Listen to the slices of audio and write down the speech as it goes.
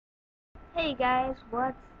Hey guys,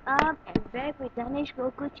 what's up? I'm back with Danish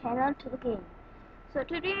Goku channel to the game. So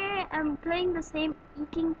today I'm playing the same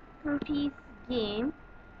Eating Fruities game,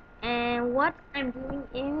 and what I'm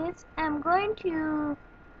doing is I'm going to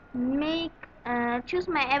make choose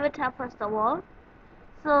my avatar first of all.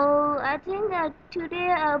 So I think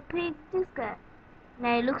today I'll pick this guy.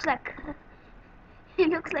 Now it looks like it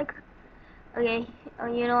looks like okay. Oh,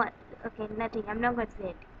 you know what? Okay, nothing. I'm not gonna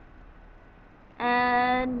say it.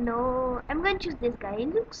 No, I'm going to choose this guy. He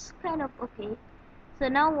looks kind of okay. So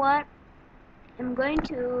now what? I'm going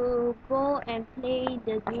to go and play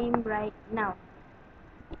the game right now.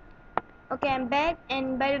 Okay, I'm back.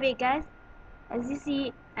 And by the way, guys, as you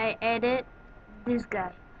see, I added this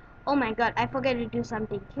guy. Oh my god, I forgot to do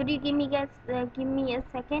something. Could you give me a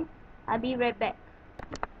second? I'll be right back.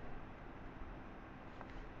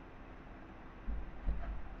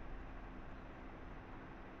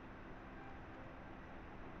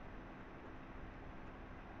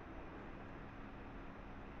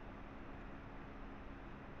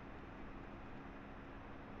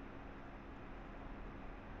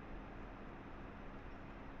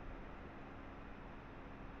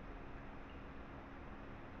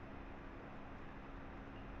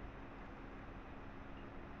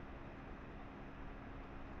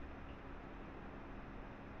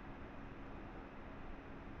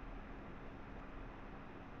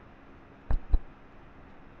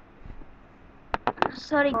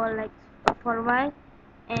 Sorry for a while.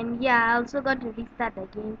 And yeah, I also got to restart the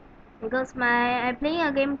game because I'm playing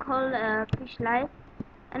a game called Fish Life.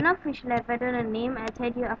 Not Fish Life, I don't know the name. I'll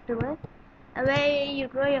tell you afterwards. Where you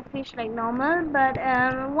grow your fish like normal, but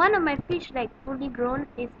one of my fish like fully grown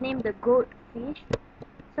is named the goat fish.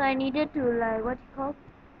 So I needed to like what you call,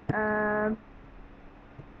 um,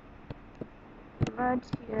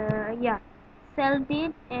 yeah, sell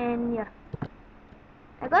it, and yeah,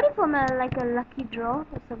 I got it from a lucky draw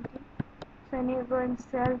or something. So I need to go and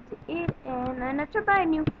sell it, and I need to buy a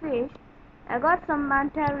new fish. I got some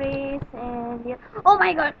manta rays, and yeah. Oh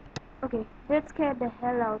my god! Okay, that scared the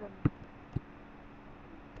hell out of me.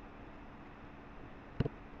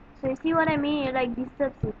 So you see what I mean? It like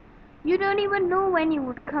disturbs it. You don't even know when it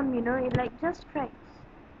would come, you know? It like just strikes.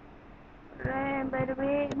 Right, by the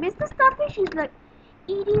way, Mr. Starfish is like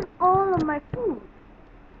eating all of my food.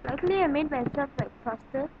 Luckily I made myself like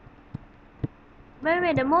faster. By the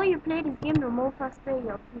way, the more you play this game, the more faster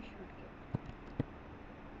your fish would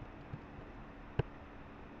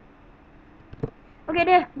get. Okay,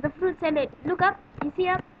 there, the fruit salad. Look up, you see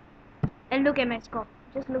up? And look at my score.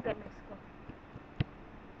 Just look at my score.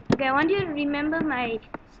 Okay, I want you to remember my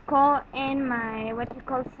score and my what you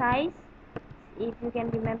call size, if you can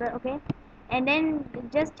remember, okay? And then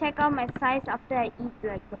just check out my size after I eat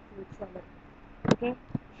like the fruit salad, okay?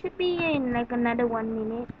 Should be in like another 1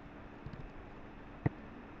 minute.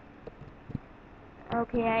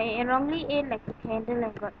 Okay, I wrongly ate like a candle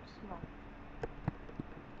and got small.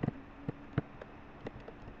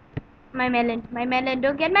 My melon,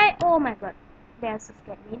 don't get my, oh my god, they also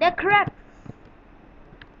scared me. The crab.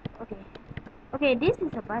 Okay, okay, this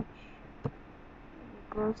is a bunch.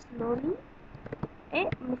 Go slowly. Hey,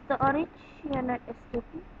 Mr. Orange, you're not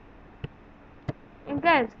escaping. And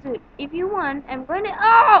guys, dude, if you want, I'm gonna,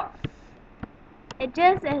 oh!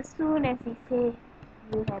 Just as soon as he say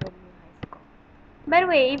you have a new high score. By the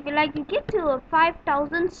way, if you get to a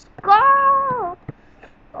 5,000 score,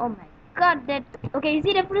 oh my god, that, okay, you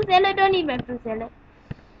see the fruit salad? Don't eat my fruit salad.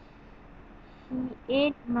 He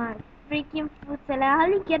ate my freaking fruit salad. I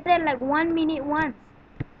only get that like 1 minute once.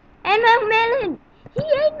 And my melon. He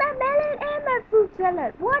ate my melon and my fruit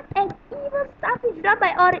salad. What an evil stuff is done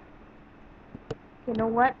by Orange. You know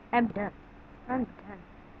what? I'm done. I'm done.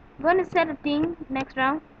 I'm gonna set a thing next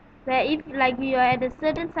round where if like you are at a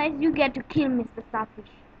certain size, you get to kill Mr. Starfish.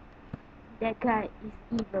 That guy is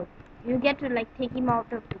evil. You get to like take him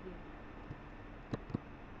out of the game.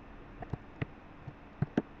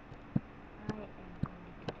 I am going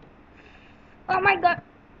to do. Oh my god!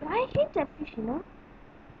 I hate that fish, you know.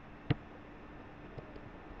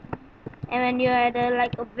 And when you're at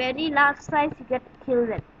a very large size, you get to kill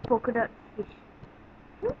that polka dot fish.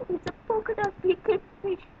 It's a polka dot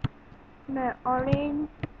fish. No, orange.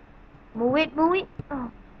 Move it, move it.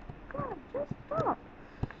 Oh god, just stop.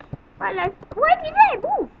 Why did I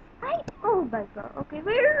move? Oh my god. Okay,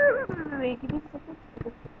 wait, give me a second.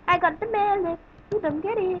 Okay. I got the melon. You don't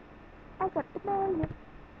get it. I got the melon.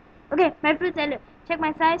 Okay, my fruit salad. Check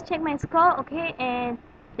my size, check my score. Okay, and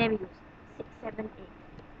there we go. 6, 7, 8.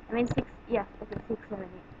 I mean 6. Yeah. Okay, 6, 7,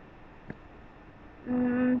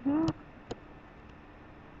 8.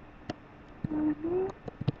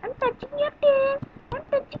 I'm touching your tail. I'm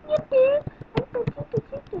touching your tail.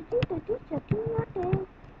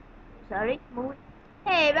 it, move it.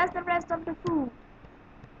 Hey, where's the rest of the food?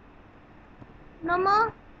 No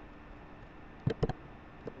more?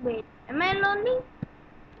 Wait, am I lonely?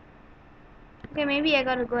 Okay, maybe I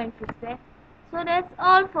gotta go and fix that. So that's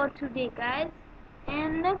all for today, guys.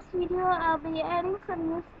 And next video I'll be adding some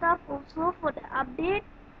new stuff also for the update.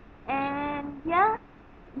 And yeah,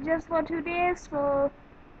 just for today. So,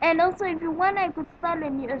 and also if you want, I could start a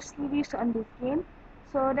new series on this game.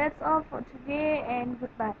 So that's all for today, and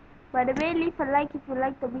goodbye. By the way, leave a like if you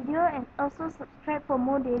like the video, and also subscribe for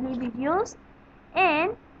more daily videos.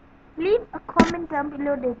 And leave a comment down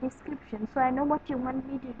below the description so I know what you want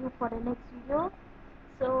me to do for the next video.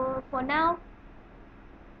 So for now,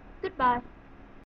 goodbye.